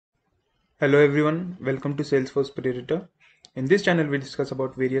Hello everyone, welcome to Salesforce Predator. In this channel we discuss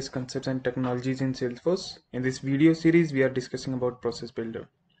about various concepts and technologies in Salesforce. In this video series we are discussing about Process Builder.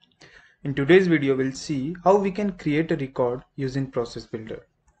 In today's video we'll see how we can create a record using Process Builder.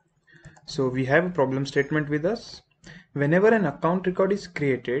 So we have a problem statement with us. Whenever an account record is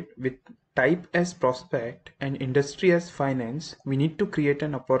created with type as prospect and industry as finance, we need to create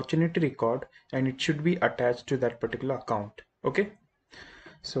an opportunity record and it should be attached to that particular account. Okay.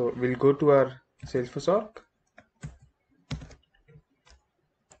 So we'll go to our Salesforce org.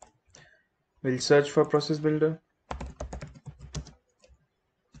 We'll search for Process Builder.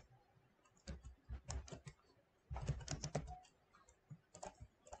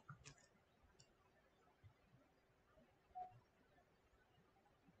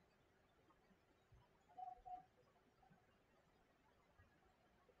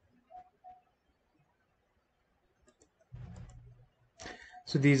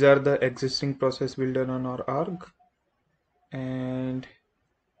 So these are the existing Process Builder on our org. And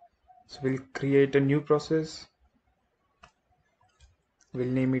so we'll create a new process. We'll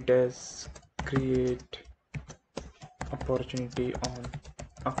name it as create opportunity on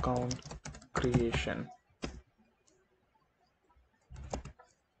account creation.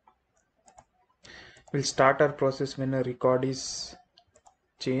 We'll start our process when a record is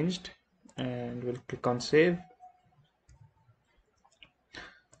changed and we'll click on save.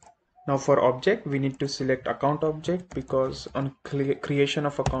 Now for object we need to select account object because on creation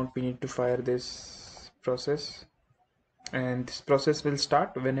of account we need to fire this process, and this process will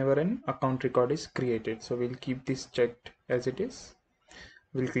start whenever an account record is created. So we'll keep this checked as it is.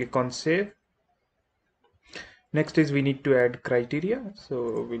 We'll click on save. Next is we need to add criteria.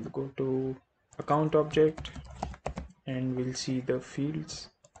 So we'll go to account object and we'll see the fields.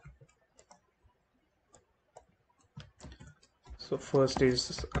 So first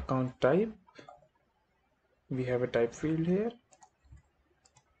is account type. We have a type field here.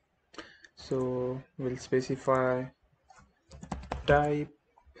 So we'll specify type,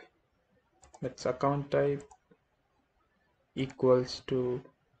 that's account type, equals to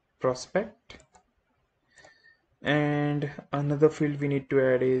prospect, and another field we need to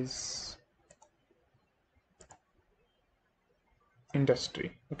add is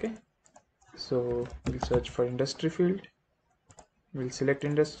industry. Okay, so we'll search for industry field. We'll select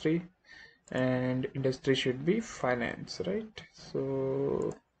industry and industry should be finance, right?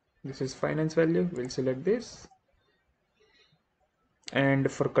 So this is finance value. We'll select this, and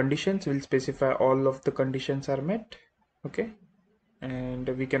for conditions we'll specify all of the conditions are met. Okay, and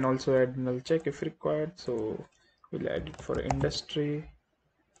we can also add null check if required. So we'll add it for industry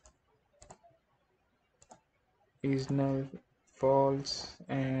is null false,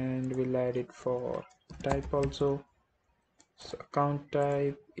 and we'll add it for type also. So account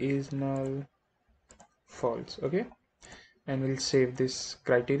type is null false. Okay, and we'll save this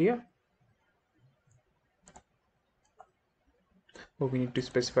criteria. We need to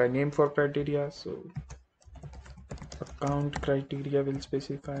specify name for criteria, so account criteria will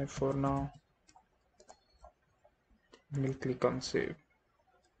specify for now. We'll click on save.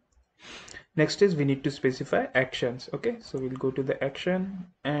 Next is we need to specify actions. Okay, so we'll go to the action,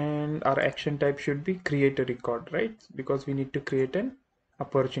 and our action type should be create a record, right? Because we need to create an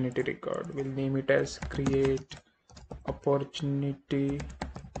opportunity record. We'll name it as create opportunity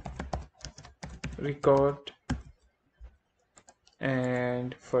record,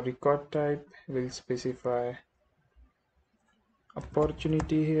 and for record type we'll specify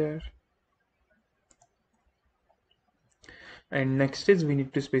opportunity here. And next is we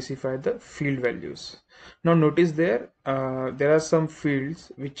need to specify the field values. Now notice there are some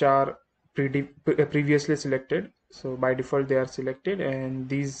fields which are previously selected. So by default they are selected, and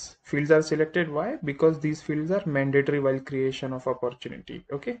these fields are selected. Why? Because these fields are mandatory while creation of opportunity.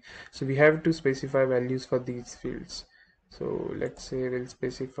 Okay, so we have to specify values for these fields. So let's say we'll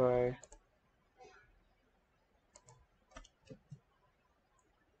specify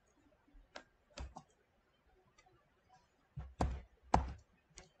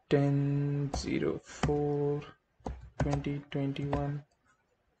ten 04 2021.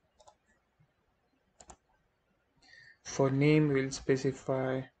 For name we'll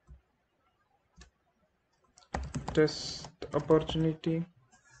specify test opportunity.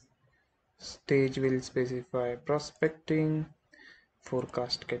 Stage will specify prospecting.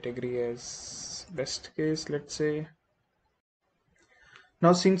 Forecast category as best case, let's say.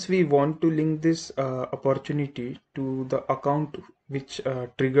 Now since we want to link this opportunity to the account which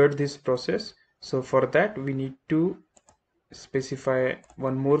triggered this process, so for that we need to specify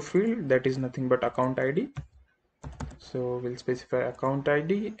one more field, that is nothing but account ID. So we'll specify account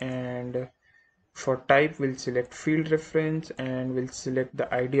ID, and for type we'll select field reference, and we'll select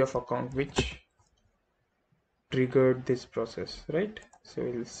the ID of account which triggered this process, right? So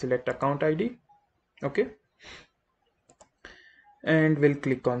we'll select account ID. Okay, and we'll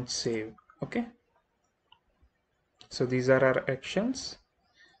click on save. Okay, so these are our actions,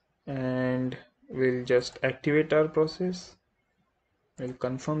 and we'll just activate our process. We'll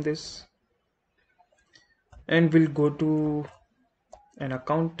confirm this, and we'll go to an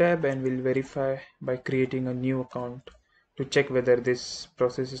account tab, and we'll verify by creating a new account to check whether this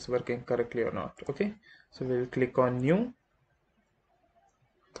process is working correctly or not. Okay, so we'll click on new.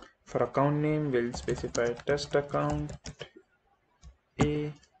 For account name we'll specify test account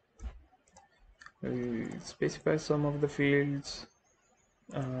A. We'll specify some of the fields.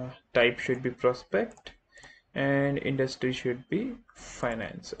 Type should be prospect, and industry should be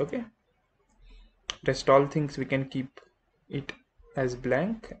finance. Okay, rest all things we can keep it as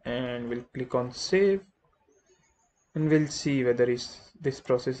blank, and we'll click on save, and we'll see whether this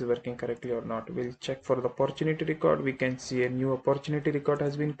process is working correctly or not. We'll check for the opportunity record. We can see a new opportunity record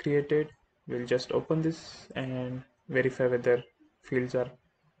has been created. We'll just open this and verify whether fields are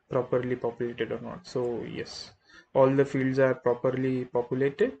properly populated or not. So yes, all the fields are properly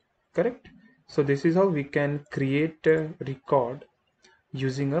populated, correct? So this is how we can create a record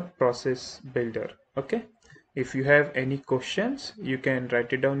using a process builder. Okay, if you have any questions you can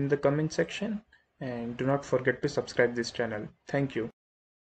write it down in the comment section, and do not forget to subscribe this channel. Thank you.